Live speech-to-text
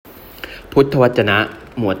พุทธวจนะ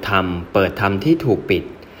หมวดธรรมเปิดธรรมที่ถูกปิด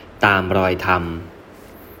ตามรอยธรรม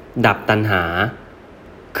ดับตัณหา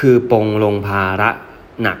คือปลงลงภาระ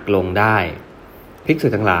หนักลงได้ภิกษุ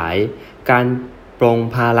ทั้งหลายการปลง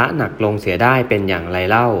ภาระหนักลงเสียได้เป็นอย่างไร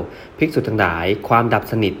เล่าภิกษุทั้งหลายความดับ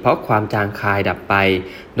สนิทเพราะความจางคายดับไป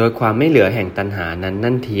โดยความไม่เหลือแห่งตัณหานั้น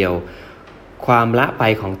นั่นเทียวความละไป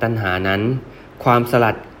ของตัณหานั้นความส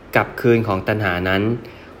ลัดกลับคืนของตัณหานั้น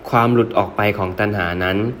ความหลุดออกไปของตัณหา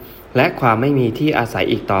นั้นและความไม่มีที่อาศัย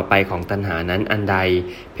อีกต่อไปของตัณหานั้นอันใด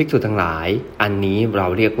ภิกษุทั้งหลายอันนี้เรา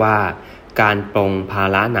เรียกว่าการปลงภา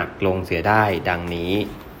ระหนักลงเสียได้ดังนี้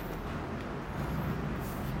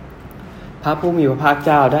พระผู้มีพระภาคเ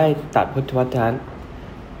จ้าได้ตรัสพุท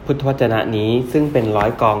ธวจนะนี้ซึ่งเป็นร้อ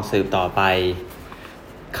ยกองสืบต่อไป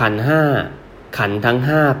ขันธ์ห้าขันธ์ทั้ง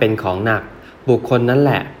ห้าเป็นของหนักบุคคลนั่นแ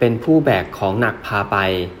หละเป็นผู้แบกของหนักพาไป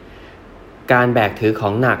การแบกถือขอ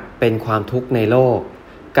งหนักเป็นความทุกข์ในโลก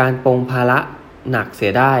การปลงภาระหนักเสี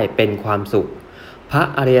ยได้เป็นความสุขพระ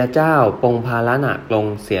อริยเจ้าปลงภาระหนักลง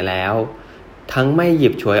เสียแล้วทั้งไม่หยิ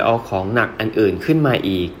บฉวยเอาของหนักอันอื่นขึ้นมา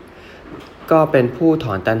อีกก็เป็นผู้ถ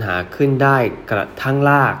อนตัณหาขึ้นได้กระทั่ง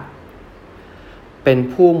รากเป็น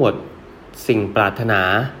ผู้หมดสิ่งปรารถนา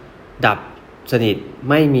ดับสนิท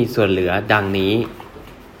ไม่มีส่วนเหลือดังนี้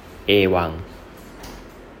เอวัง